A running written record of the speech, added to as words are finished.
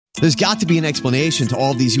There's got to be an explanation to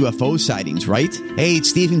all of these UFO sightings, right? Hey,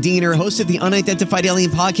 it's Stephen Diener, host of the Unidentified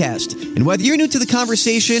Alien Podcast. And whether you're new to the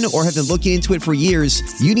conversation or have been looking into it for years,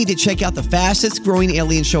 you need to check out the fastest growing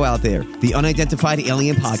alien show out there, the Unidentified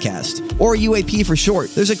Alien Podcast, or UAP for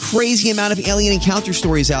short. There's a crazy amount of alien encounter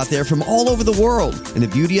stories out there from all over the world. And the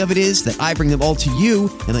beauty of it is that I bring them all to you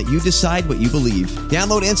and let you decide what you believe.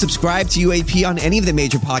 Download and subscribe to UAP on any of the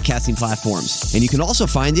major podcasting platforms. And you can also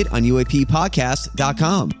find it on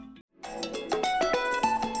UAPpodcast.com.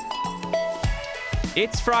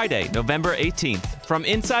 It's Friday, November 18th. From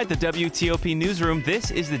inside the WTOP newsroom, this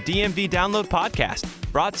is the DMV Download Podcast,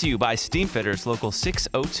 brought to you by Steamfitters Local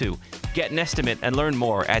 602. Get an estimate and learn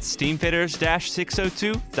more at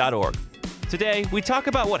steamfitters-602.org. Today, we talk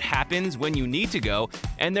about what happens when you need to go,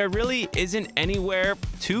 and there really isn't anywhere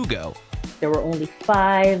to go. There were only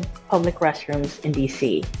 5 public restrooms in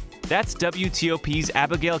D.C. That's WTOP's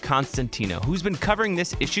Abigail Constantino, who's been covering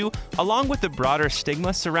this issue along with the broader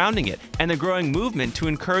stigma surrounding it and the growing movement to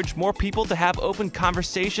encourage more people to have open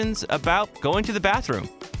conversations about going to the bathroom.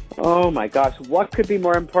 Oh my gosh, what could be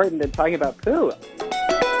more important than talking about poo?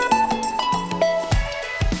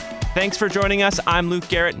 Thanks for joining us. I'm Luke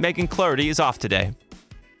Garrett. Megan Clarity is off today.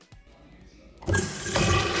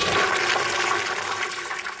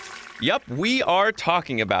 Yep, we are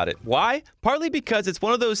talking about it. Why? Partly because it's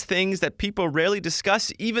one of those things that people rarely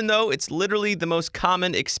discuss, even though it's literally the most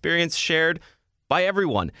common experience shared by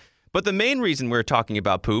everyone. But the main reason we're talking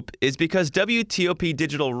about poop is because WTOP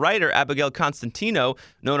digital writer Abigail Constantino,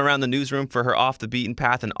 known around the newsroom for her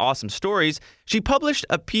off-the-beaten-path and awesome stories, she published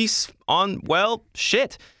a piece on, well,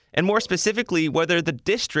 shit, and more specifically, whether the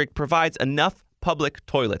district provides enough public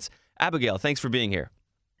toilets. Abigail, thanks for being here.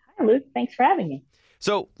 Hi, Luke. Thanks for having me.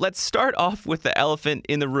 So let's start off with the elephant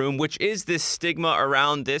in the room, which is this stigma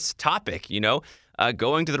around this topic,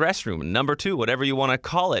 going to the restroom, number 2, whatever you want to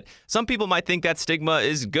call it. Some people might think that stigma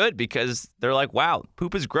is good because they're like, wow,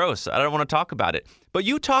 poop is gross. I don't want to talk about it. But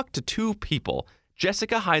you talked to 2 people,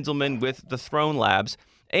 Jessica Heinzelman with the Throne Labs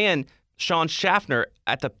and Sean Schaffner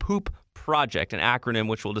at the Poop Project, an acronym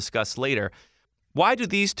which we'll discuss later. Why do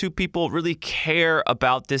these 2 people really care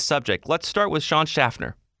about this subject? Let's start with Sean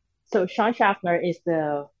Schaffner. So Sean Schaffner is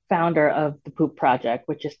the founder of the Poop Project,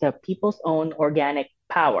 which is the people's own organic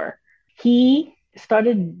power. He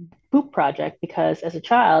started Poop Project because as a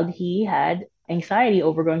child, he had anxiety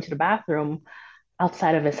over going to the bathroom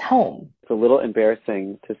outside of his home. It's a little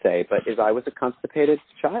embarrassing to say, but I was a constipated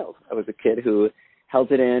child. I was a kid who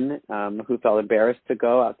held it in, who felt embarrassed to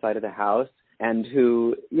go outside of the house, and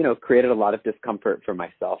who, created a lot of discomfort for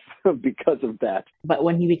myself because of that. But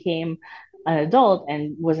when he became an adult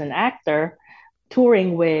and was an actor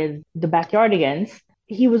touring with the Backyardigans,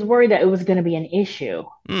 he was worried that it was going to be an issue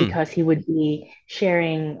because he would be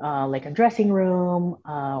sharing like a dressing room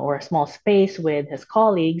or a small space with his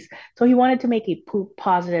colleagues. So he wanted to make a poop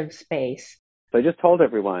positive space. So I just told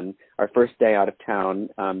everyone our first day out of town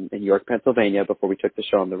in York, Pennsylvania, before we took the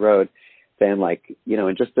show on the road, saying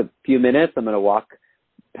in just a few minutes, I'm going to walk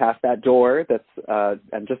past that door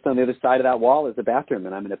and just on the other side of that wall is a bathroom,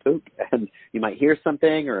 and I'm going to poop. And you might hear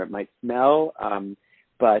something or it might smell,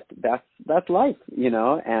 but that's life,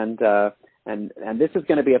 and this is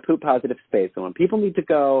going to be a poop positive space. So when people need to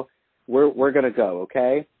go, we're going to go,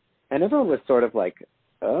 okay? And everyone was sort of like,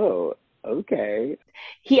 oh, okay.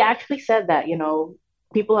 He actually said that,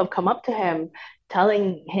 people have come up to him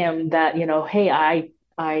telling him that, hey,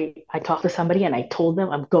 I talked to somebody and I told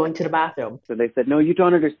them I'm going to the bathroom. So they said, no, you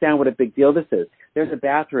don't understand what a big deal this is. There's a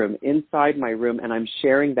bathroom inside my room and I'm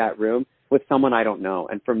sharing that room with someone I don't know.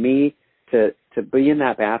 And for me to be in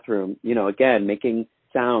that bathroom, again, making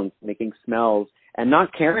sounds, making smells, and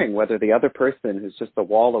not caring whether the other person who's just a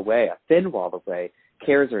wall away, a thin wall away,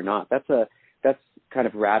 cares or not. That's kind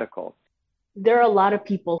of radical. There are a lot of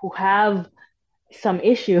people who have some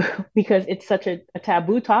issue because it's such a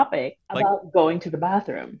taboo topic about going to the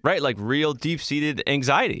bathroom. Right, like real deep-seated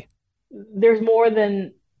anxiety. There's more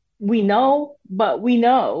than we know, but we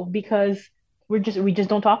know because we just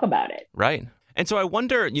don't talk about it. Right. And so I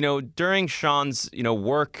wonder, during Sean's,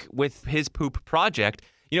 work with his Poop Project,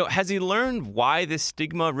 has he learned why this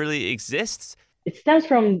stigma really exists? It stems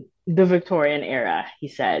from the Victorian era, he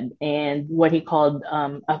said, and what he called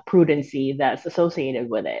a prudency that's associated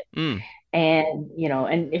with it. And,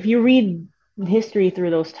 and if you read history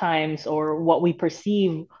through those times or what we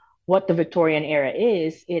perceive what the Victorian era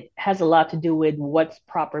is, it has a lot to do with what's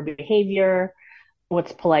proper behavior,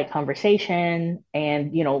 what's polite conversation.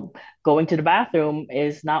 And, going to the bathroom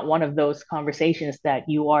is not one of those conversations that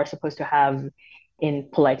you are supposed to have in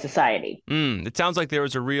polite society. It sounds like there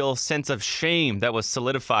was a real sense of shame that was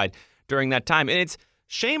solidified during that time. And it's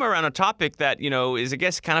shame around a topic that, is, I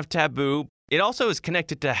guess, kind of taboo. It also is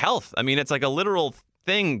connected to health. I mean, it's like a literal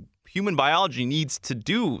thing human biology needs to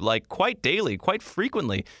do like quite daily, quite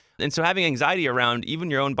frequently. And so having anxiety around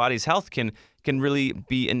even your own body's health can really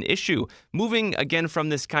be an issue. Moving again from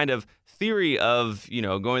this kind of theory of,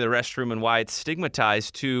 going to the restroom and why it's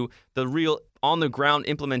stigmatized to the real on the ground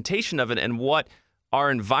implementation of it and what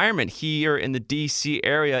our environment here in the DC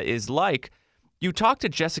area is like. You talked to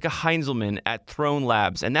Jessica Heinzelman at Throne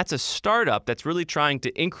Labs, and that's a startup that's really trying to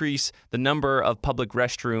increase the number of public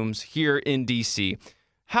restrooms here in DC.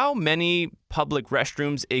 How many public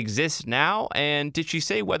restrooms exist now, and did she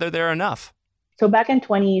say whether there are enough? So back in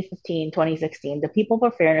 2015, 2016, the People for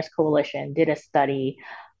Fairness Coalition did a study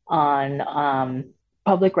on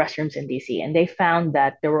public restrooms in DC, and they found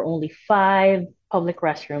that there were only 5 public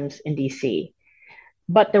restrooms in DC,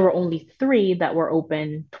 but there were only 3 that were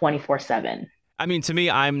open 24/7. I mean, to me,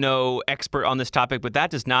 I'm no expert on this topic, but that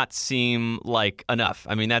does not seem like enough.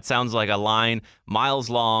 I mean, that sounds like a line miles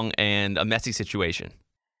long and a messy situation.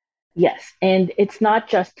 Yes, and it's not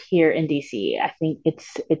just here in DC. I think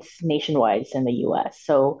it's nationwide. It's in the US.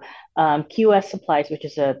 So QS Supplies, which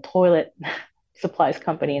is a toilet supplies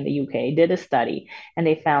company in the UK, did a study, and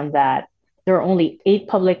they found that there are only 8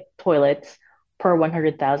 public toilets per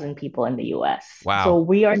 100,000 people in the US. Wow. So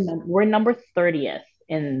we're number 30th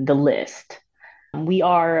in the list. We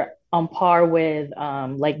are on par with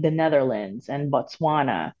like the Netherlands and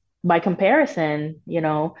Botswana. By comparison,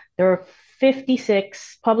 there are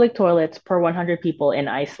 56 public toilets per 100 people in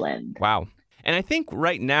Iceland. Wow. And I think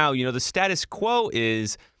right now, the status quo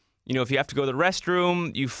is, if you have to go to the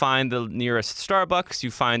restroom, you find the nearest Starbucks,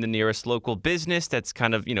 you find the nearest local business that's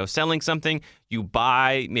kind of, selling something. You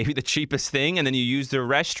buy maybe the cheapest thing and then you use the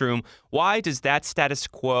restroom. Why does that status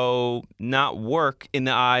quo not work in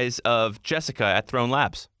the eyes of Jessica at Throne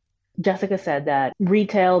Labs? Jessica said that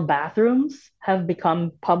retail bathrooms have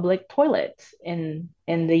become public toilets in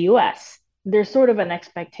the US. There's sort of an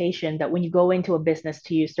expectation that when you go into a business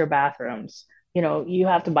to use their bathrooms, you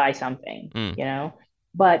have to buy something,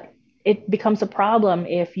 but it becomes a problem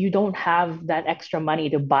if you don't have that extra money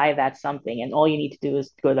to buy that something and all you need to do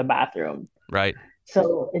is go to the bathroom. Right.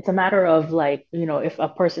 So it's a matter of like, if a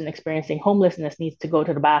person experiencing homelessness needs to go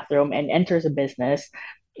to the bathroom and enters a business,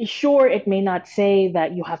 sure, it may not say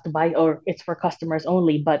that you have to buy or it's for customers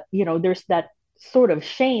only, but there's that sort of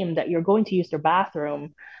shame that you're going to use their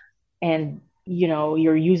bathroom and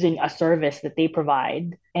you're using a service that they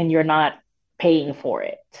provide and you're not paying for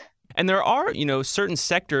it. And there are, certain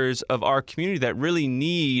sectors of our community that really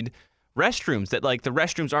need restrooms, that like the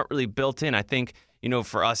restrooms aren't really built in. I think,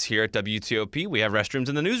 for us here at WTOP, we have restrooms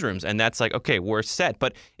in the newsrooms, and that's like, okay, we're set.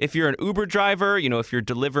 But if you're an Uber driver, if you're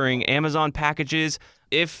delivering Amazon packages,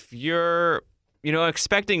 if you're,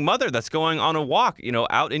 expecting mother that's going on a walk,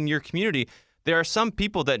 out in your community, there are some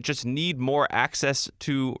people that just need more access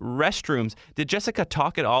to restrooms. Did Jessica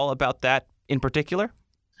talk at all about that in particular?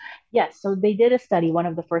 Yes, so they did a study. One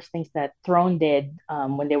of the first things that Throne did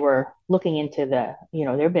when they were looking into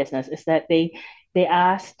their business is that they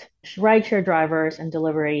asked rideshare drivers and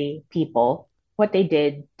delivery people what they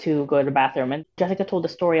did to go to the bathroom. And Jessica told a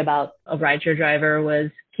story about a rideshare driver was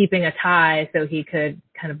keeping a tie so he could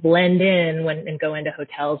kind of blend in and go into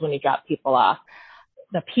hotels when he dropped people off.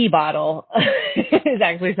 The pee bottle is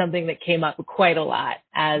actually something that came up quite a lot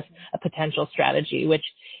as a potential strategy, which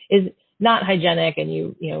is not hygienic, and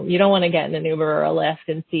you don't want to get in an Uber or a Lyft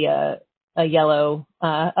and see a bottle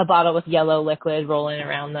with yellow liquid rolling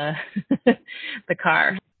around the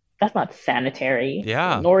car. That's not sanitary.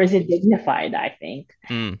 Yeah. Nor is it dignified, I think,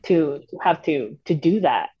 to have to do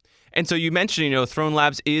that. And so you mentioned, Throne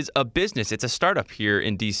Labs is a business. It's a startup here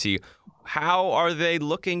in DC. How are they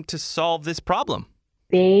looking to solve this problem?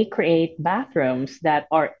 They create bathrooms that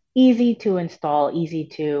are easy to install, easy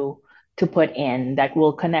to put in, that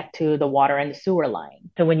will connect to the water and the sewer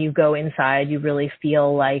line. So when you go inside, you really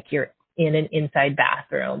feel like you're in an inside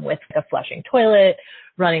bathroom with a flushing toilet,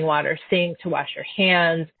 running water sink to wash your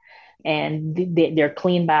hands. And they're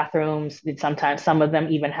clean bathrooms. Sometimes some of them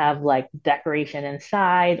even have like decoration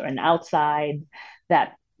inside and outside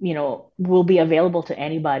that, will be available to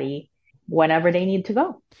anybody whenever they need to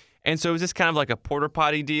go. And so is this kind of like a porta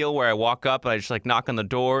potty deal where I walk up, I just like knock on the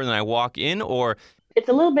door and then I walk in, or? It's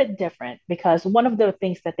a little bit different because one of the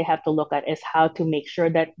things that they have to look at is how to make sure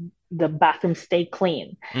that the bathrooms stay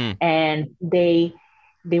clean. And they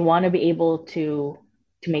want to be able to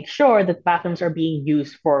make sure that bathrooms are being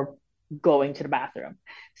used for going to the bathroom.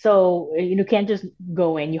 So you can't just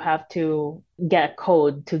go in, you have to get a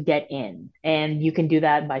code to get in. And you can do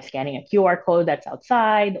that by scanning a QR code that's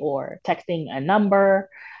outside or texting a number.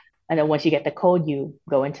 And then once you get the code, you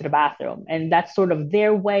go into the bathroom. And that's sort of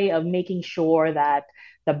their way of making sure that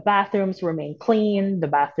the bathrooms remain clean, the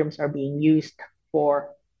bathrooms are being used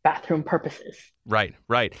for bathroom purposes. Right,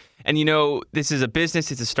 right. And this is a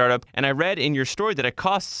business, it's a startup. And I read in your story that it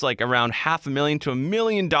costs like around $500,000 to $1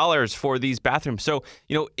 million for these bathrooms. So,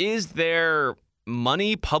 is there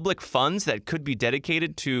money, public funds that could be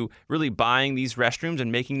dedicated to really buying these restrooms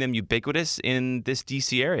and making them ubiquitous in this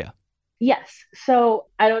DC area? Yes. So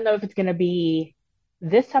I don't know if it's going to be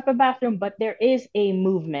this type of bathroom, but there is a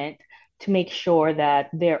movement to make sure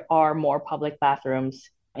that there are more public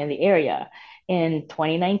bathrooms in the area. In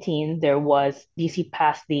 2019, DC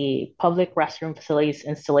passed the Public Restroom Facilities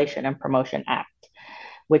Installation and Promotion Act,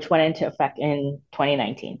 which went into effect in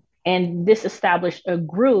 2019. And this established a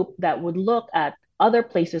group that would look at other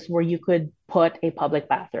places where you could put a public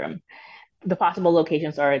bathroom. The possible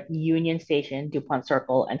locations are at Union Station, DuPont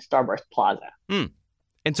Circle, and Starburst Plaza. And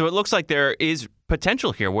so it looks like there is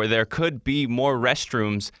potential here where there could be more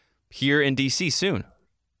restrooms here in DC soon.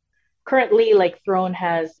 Currently, Throne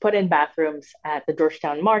has put in bathrooms at the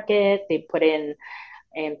Georgetown Market. They put in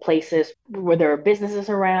places where there are businesses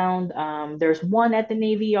around. There's one at the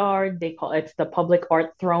Navy Yard. It's the Public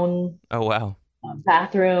Art Throne. Oh, wow.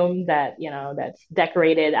 Bathroom that, that's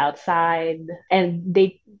decorated outside. And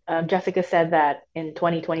Jessica said that in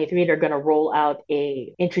 2023, they're going to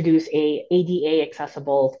introduce a ADA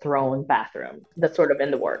accessible throne bathroom. That's sort of in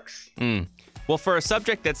the works. Well, for a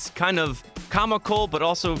subject that's kind of comical, but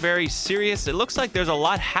also very serious, it looks like there's a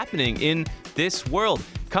lot happening in this world.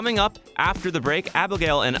 Coming up after the break,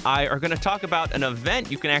 Abigail and I are going to talk about an event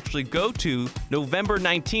you can actually go to November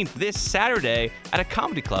 19th, this Saturday, at a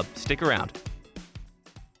comedy club. Stick around.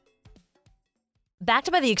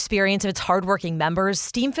 Backed by the experience of its hardworking members,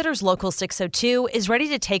 Steamfitters Local 602 is ready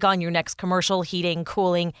to take on your next commercial, heating,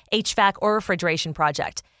 cooling, HVAC, or refrigeration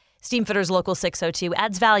project. Steamfitters Local 602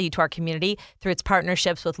 adds value to our community through its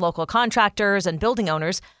partnerships with local contractors and building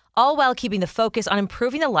owners, all while keeping the focus on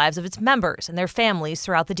improving the lives of its members and their families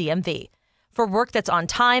throughout the DMV. For work that's on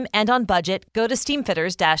time and on budget, go to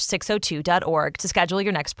steamfitters-602.org to schedule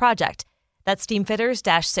your next project. That's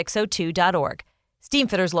steamfitters-602.org.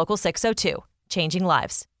 Steamfitters Local 602. Changing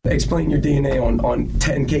lives. Explain your DNA on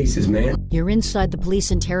 10 cases, man. You're inside the police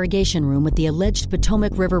interrogation room with the alleged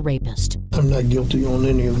Potomac River rapist. I'm not guilty on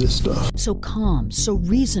any of this stuff. So calm, so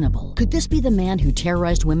reasonable. Could this be the man who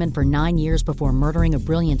terrorized women for 9 years before murdering a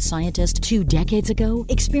brilliant scientist 2 decades ago?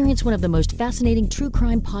 Experience one of the most fascinating true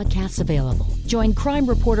crime podcasts available. Join crime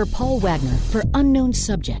reporter Paul Wagner for Unknown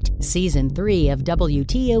Subject, Season 3 of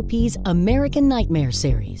WTOP's American Nightmare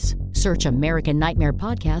series. Search American Nightmare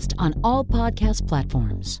Podcast on all podcast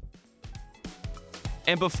platforms.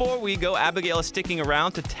 And before we go, Abigail is sticking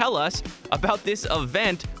around to tell us about this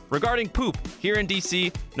event regarding poop here in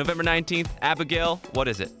DC, November 19th. Abigail, what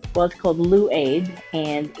is it? Well, it's called Loo Aid,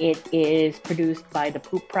 and it is produced by the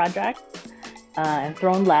Poop Project and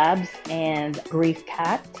Throne Labs and Grace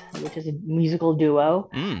Cat, which is a musical duo.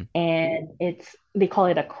 And they call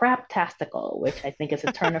it a craptastical, which I think is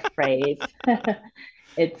a turn of phrase.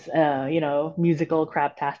 It's, musical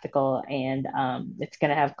craptastical, and it's going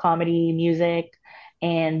to have comedy, music,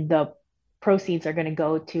 and the proceeds are going to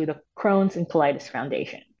go to the Crohn's and Colitis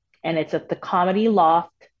Foundation. And it's at the Comedy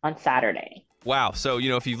Loft on Saturday. Wow. So,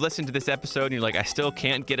 if you've listened to this episode and you're like, I still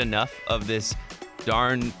can't get enough of this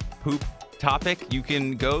darn poop topic, you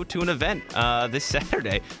can go to an event this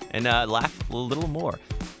Saturday and laugh a little more.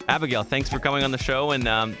 Abigail, thanks for coming on the show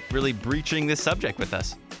and really breaching this subject with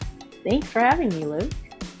us. Thanks for having me, Luke.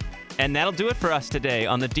 And that'll do it for us today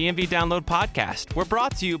on the DMV Download Podcast. We're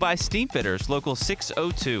brought to you by Steamfitters Local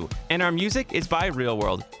 602, and our music is by Real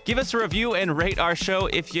World. Give us a review and rate our show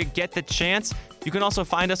if you get the chance. You can also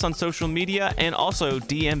find us on social media and also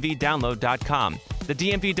dmvdownload.com. The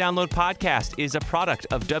DMV Download Podcast is a product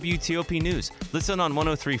of WTOP News. Listen on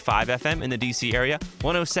 103.5 FM in the DC area,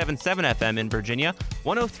 107.7 FM in Virginia,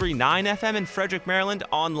 103.9 FM in Frederick, Maryland,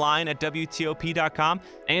 online at WTOP.com,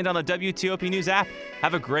 and on the WTOP News app.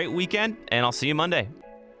 Have a great weekend, and I'll see you Monday.